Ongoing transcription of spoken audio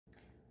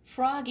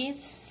Froggy's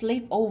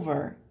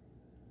Sleepover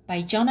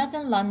by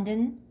Jonathan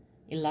London,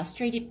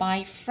 illustrated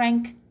by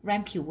Frank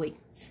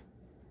Remkiewicz.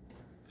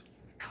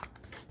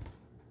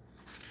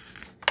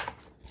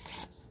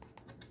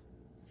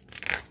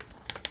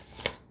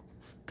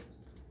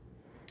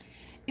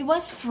 It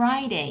was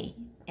Friday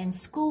and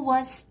school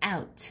was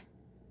out.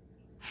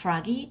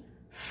 Froggy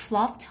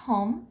flopped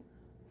home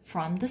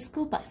from the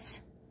school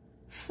bus.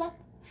 Flop,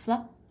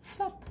 flop,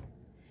 flop,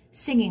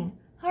 singing,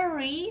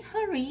 "Hurry,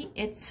 hurry,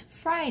 it's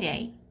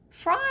Friday.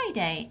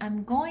 Friday,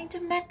 I'm going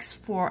to Max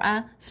for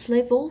a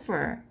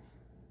sleepover."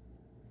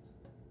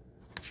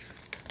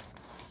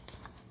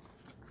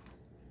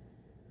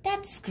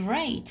 "That's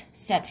great,"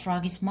 said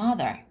Froggy's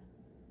mother.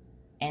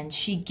 And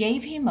she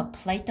gave him a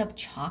plate of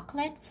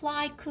chocolate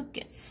fly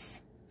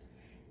cookies.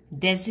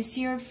 "This is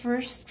your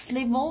first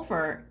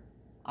sleepover.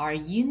 Are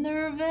you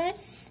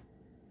nervous?"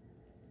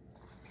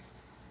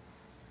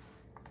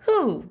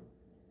 "Who?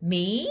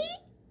 Me?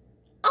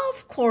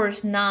 Of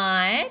course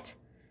not,"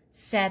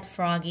 said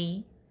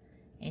Froggy,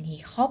 and he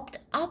hopped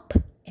up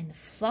and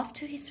flopped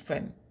to his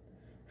room.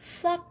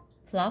 Flop,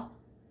 flop,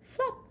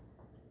 flop.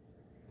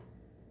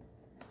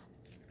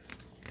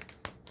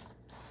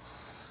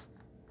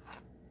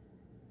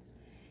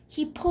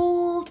 He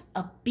pulled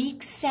a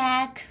big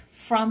sack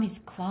from his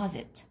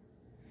closet.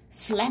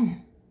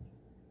 Slam!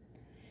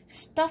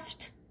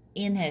 Stuffed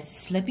in his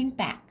sleeping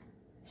bag.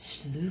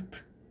 Sloop!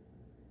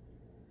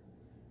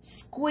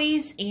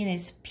 Squeeze in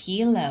his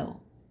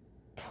pillow.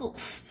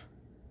 Poof!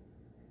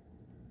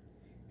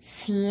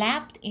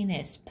 Slapped in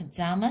his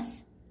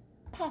pajamas.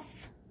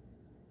 Puff!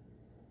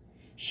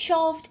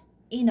 Shoved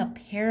in a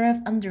pair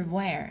of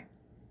underwear.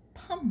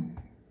 Pum!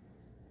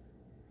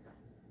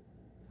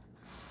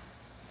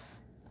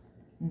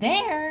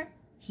 "There,"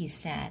 he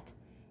said,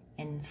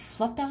 and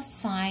flopped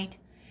outside,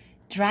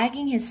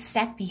 dragging his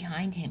sack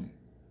behind him.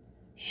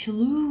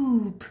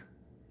 Shloop!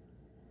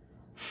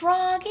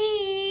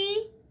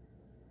 "Froggy!"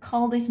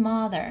 called his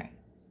mother.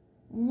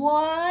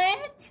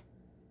 "What?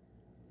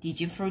 Did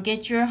you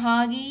forget your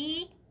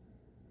Huggy?"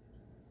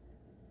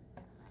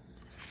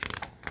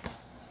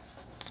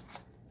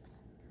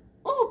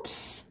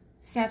 "Oops,"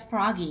 said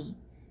Froggy,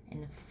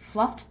 and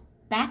flopped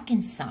back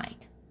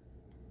inside.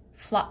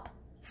 Flop,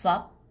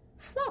 flop,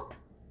 flop.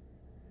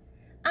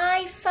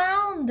 "I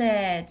found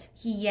it,"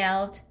 he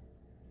yelled.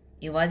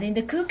 "It was in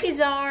the cookie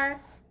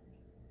jar."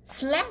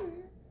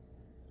 Slam!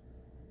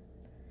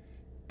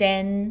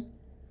 Then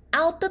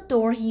out the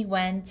door he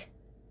went,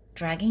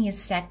 dragging his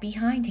sack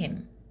behind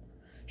him.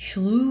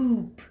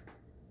 Shloop!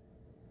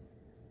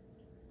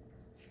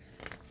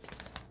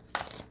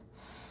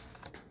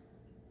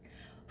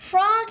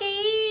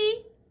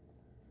 "Froggy!"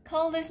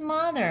 called his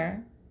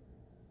mother.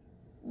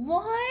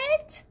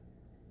 "What?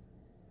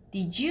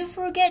 Did you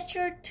forget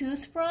your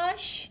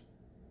toothbrush?"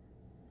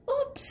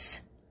 "Oops,"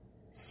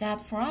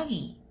 said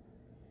Froggy,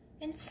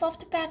 and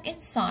flopped back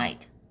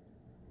inside.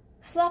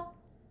 Flop,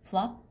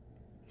 flop,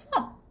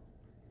 flop.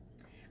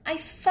 "I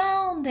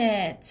found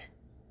it.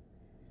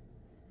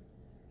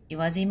 It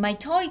was in my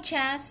toy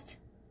chest."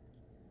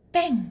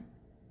 Bang!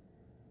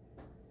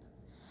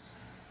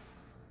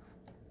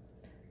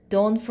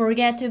 "Don't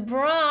forget to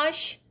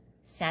brush,"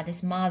 said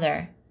his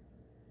mother.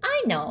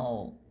 "I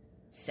know,"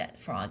 said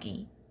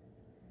Froggy.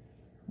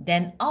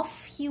 Then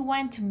off he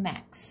went to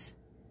Max,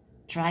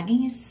 dragging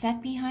his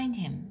sack behind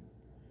him.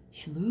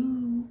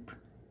 Shloop!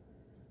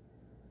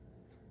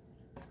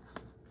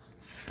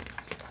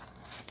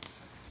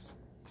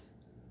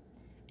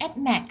 At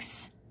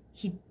Max,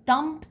 he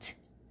dumped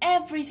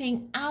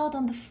everything out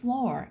on the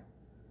floor.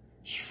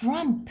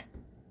 Shrump!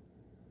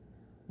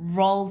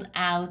 Rolled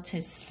out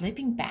his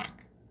sleeping bag.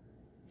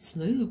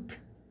 Sloop!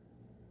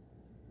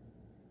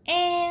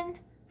 And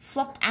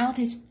flopped out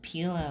his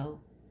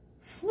pillow.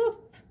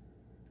 Floop!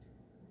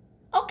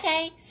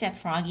 "Okay," said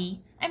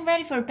Froggy, "I'm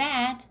ready for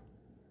bed."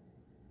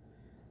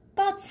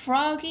 "But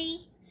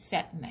Froggy,"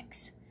 said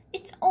Max,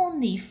 "it's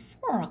only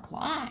 4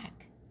 o'clock.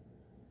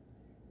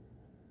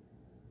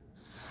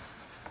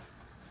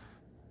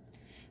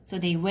 So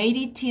they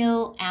waited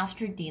till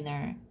after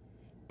dinner.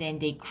 Then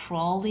they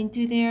crawled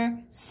into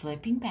their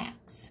sleeping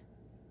bags.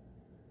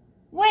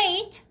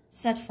 "Wait,"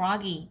 said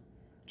Froggy,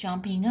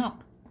 jumping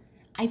up.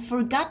 "I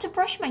forgot to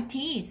brush my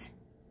teeth."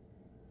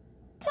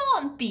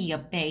 "Don't be a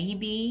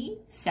baby,"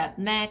 said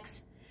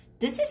Max.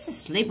 "This is a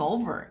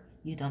sleepover.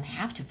 You don't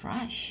have to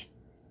brush."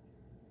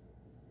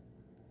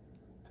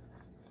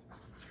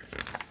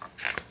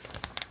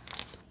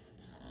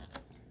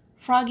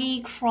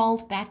 Froggy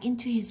crawled back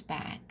into his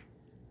bag.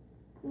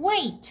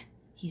 "Wait,"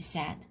 he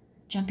said,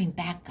 jumping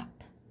back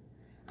up.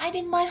 "I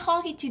need my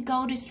Huggy to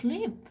go to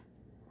sleep."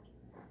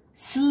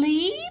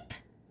 "Sleep?"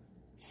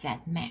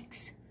 said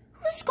Max.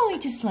 "Who's going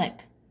to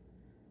sleep?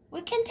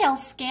 We can tell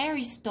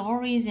scary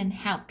stories and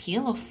have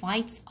pillow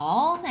fights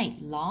all night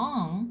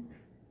long."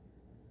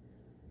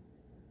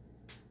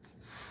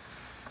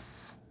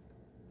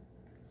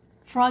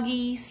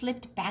 Froggy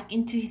slipped back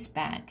into his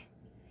bag,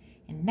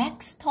 and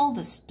Max told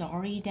a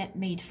story that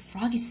made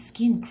Froggy's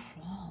skin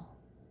crawl.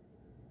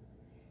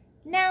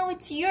 "Now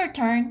it's your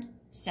turn,"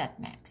 said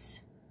Max.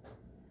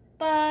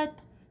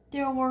 But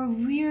there were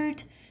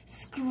weird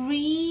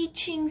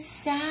screeching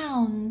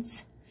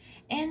sounds,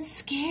 and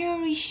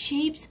scary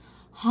shapes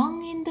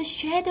hung in the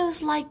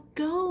shadows like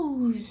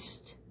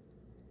ghosts.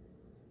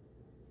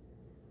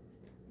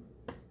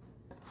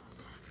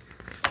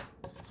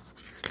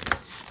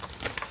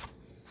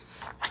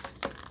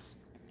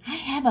 I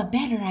have a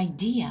better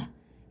idea,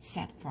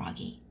 said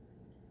Froggy.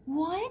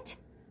 What?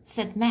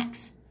 Said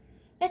Max.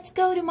 Let's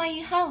go to my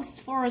house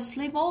for a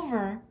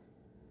sleepover.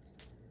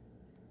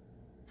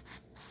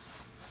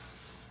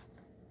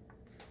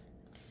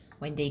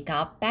 When they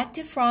got back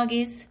to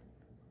Froggy's,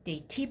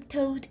 they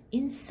tiptoed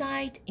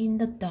inside in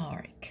the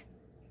dark.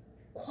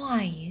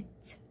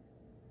 Quiet,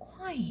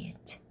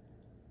 quiet.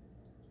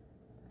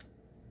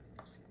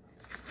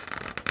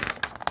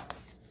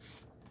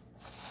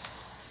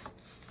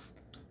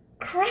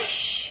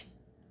 Crash!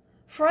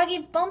 Froggy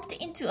bumped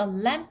into a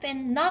lamp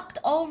and knocked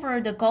over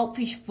the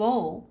goldfish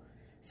bowl.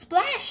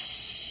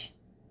 Splash!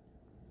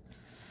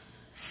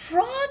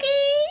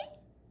 Froggy!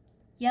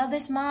 Yelled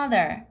his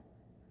mother.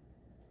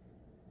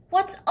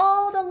 What's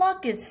all the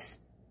ruckus?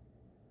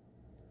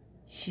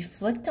 She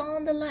flicked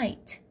on the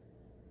light.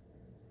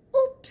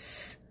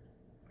 Oops!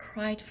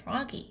 Cried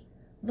Froggy,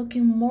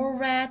 looking more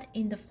red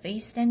in the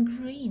face than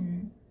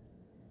green.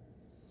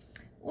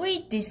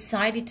 We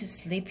decided to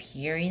sleep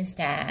here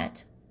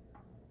instead.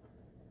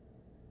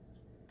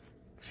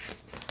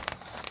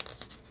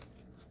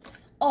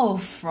 Oh,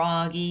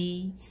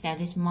 Froggy, said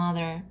his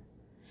mother.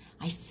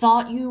 I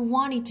thought you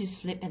wanted to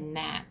sleep at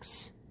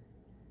Max.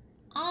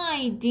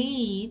 I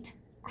did,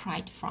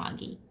 cried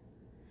Froggy.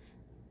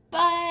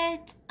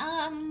 But,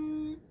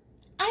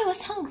 I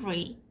was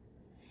hungry,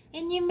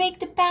 and you make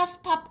the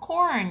best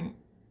popcorn.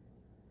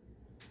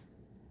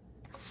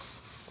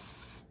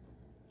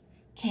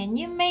 Can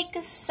you make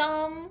us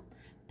some,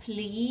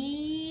 please?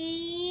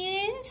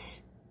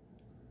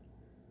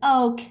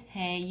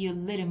 Okay, you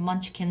little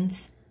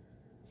munchkins,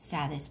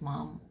 said his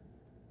mom.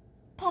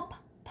 Pop,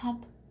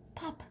 pop,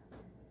 pop.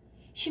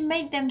 She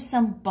made them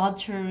some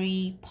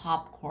buttery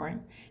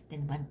popcorn,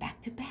 then went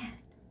back to bed.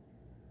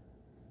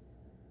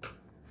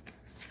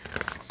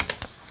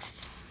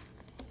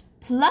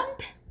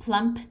 Plump,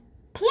 plump,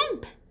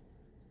 plump.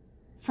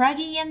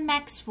 Froggy and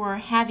Max were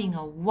having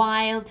a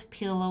wild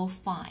pillow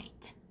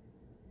fight.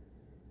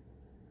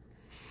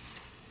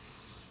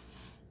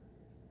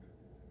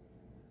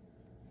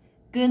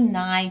 Good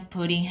night,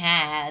 pudding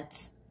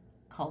heads,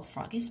 called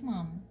Froggy's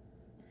mom.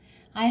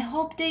 I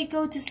hope they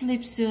go to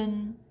sleep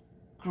soon,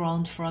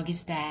 groaned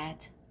Froggy's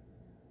dad.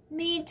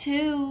 Me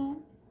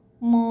too,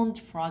 moaned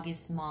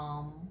Froggy's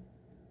mom.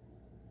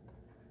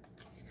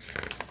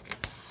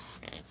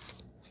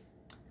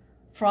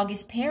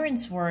 Froggy's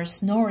parents were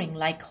snoring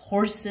like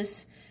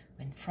horses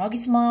when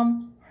Froggy's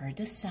mom heard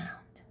the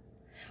sound.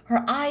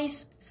 Her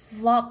eyes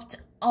flopped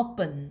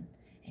open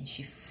and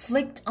she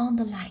flicked on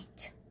the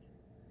light.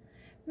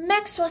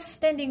 Max was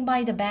standing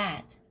by the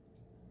bed.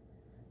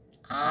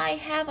 I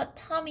have a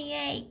tummy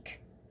ache,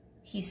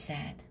 he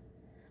said.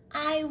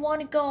 I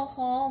want to go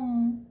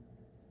home.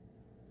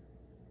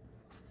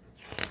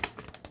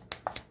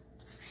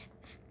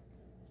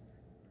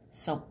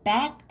 So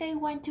back they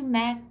went to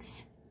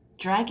Max,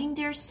 dragging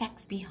their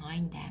sacks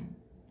behind them.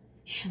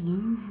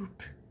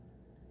 Schloop.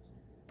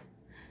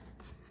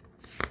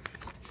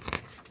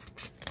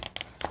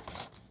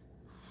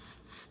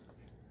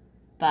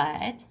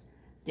 But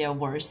there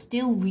were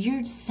still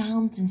weird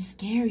sounds and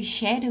scary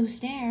shadows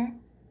there.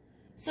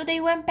 So they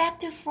went back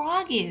to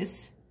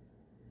Froggy's.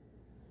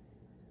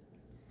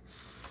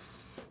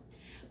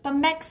 But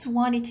Max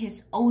wanted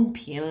his own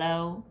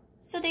pillow,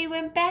 so they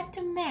went back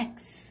to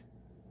Max.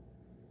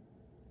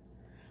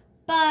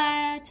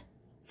 But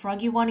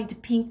Froggy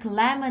wanted pink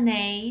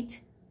lemonade,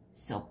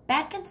 so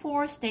back and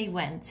forth they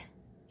went.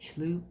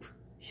 Schloop,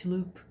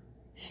 schloop,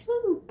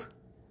 schloop.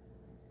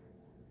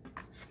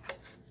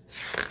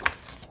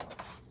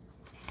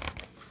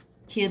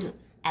 Till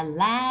at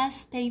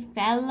last they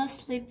fell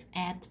asleep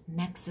at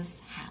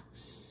Max's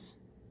house.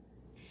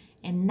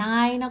 At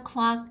 9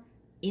 o'clock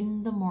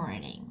in the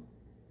morning.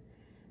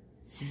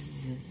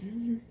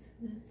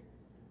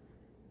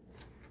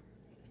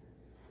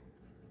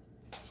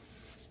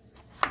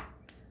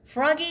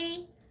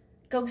 Froggy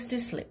goes to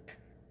sleep.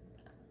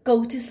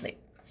 Go to sleep.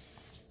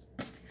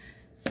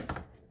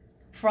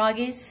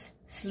 Froggy's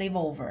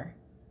sleepover.